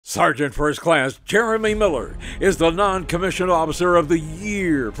Sergeant First Class Jeremy Miller is the non-commissioned officer of the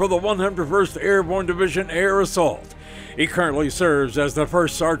year for the 101st Airborne Division Air Assault. He currently serves as the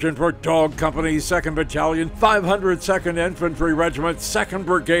First Sergeant for Dog Company, 2nd Battalion, 502nd Infantry Regiment, 2nd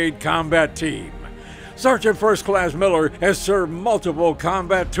Brigade Combat Team. Sergeant First Class Miller has served multiple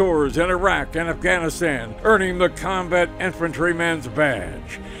combat tours in Iraq and Afghanistan, earning the Combat Infantryman's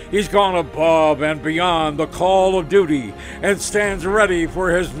Badge. He's gone above and beyond the call of duty and stands ready for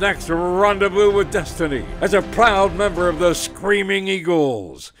his next rendezvous with destiny as a proud member of the Screaming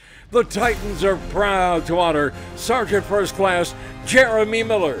Eagles. The Titans are proud to honor Sergeant First Class Jeremy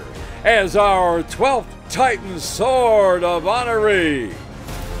Miller as our 12th Titan Sword of Honorary.